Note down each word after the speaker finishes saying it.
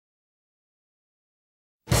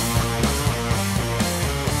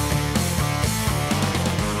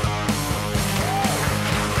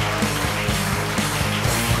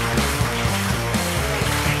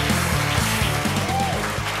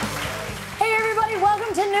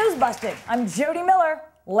NewsBusted. I'm Jodi Miller.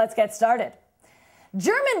 Let's get started.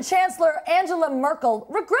 German Chancellor Angela Merkel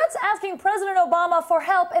regrets asking President Obama for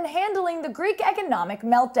help in handling the Greek economic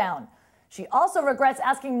meltdown. She also regrets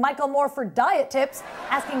asking Michael Moore for diet tips,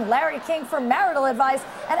 asking Larry King for marital advice,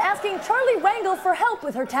 and asking Charlie Rangel for help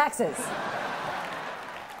with her taxes.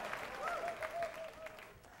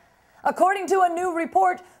 According to a new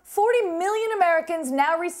report, 40 million Americans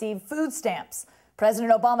now receive food stamps.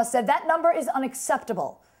 President Obama said that number is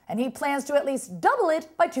unacceptable, and he plans to at least double it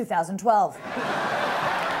by 2012.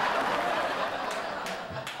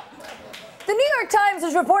 The New York Times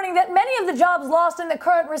is reporting that many of the jobs lost in the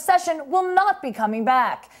current recession will not be coming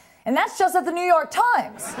back. And that's just at the New York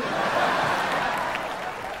Times.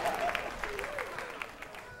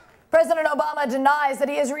 President Obama denies that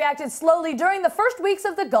he has reacted slowly during the first weeks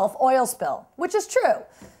of the Gulf oil spill, which is true,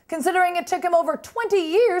 considering it took him over 20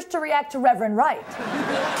 years to react to Reverend Wright.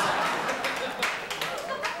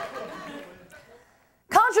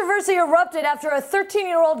 Controversy erupted after a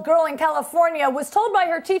 13-year-old girl in California was told by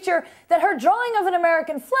her teacher that her drawing of an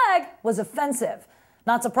American flag was offensive.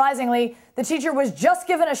 Not surprisingly, the teacher was just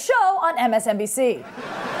given a show on MSNBC.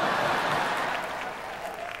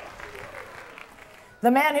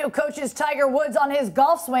 The man who coaches Tiger Woods on his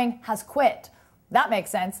golf swing has quit. That makes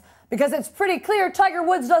sense, because it's pretty clear Tiger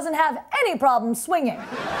Woods doesn't have any problem swinging.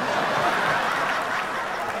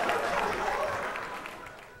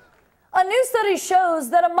 A new study shows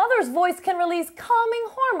that a mother's voice can release calming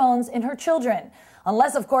hormones in her children.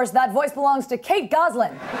 Unless, of course, that voice belongs to Kate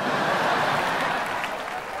Gosselin.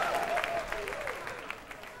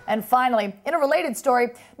 And finally, in a related story,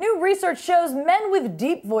 new research shows men with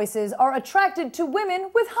deep voices are attracted to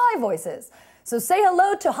women with high voices. So say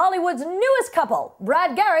hello to Hollywood's newest couple,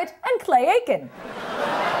 Brad Garrett and Clay Aiken.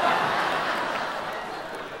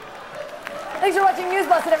 Thanks for watching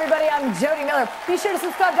NewsBusted, everybody. I'm Jodi Miller. Be sure to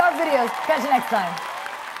subscribe to our videos. Catch you next time.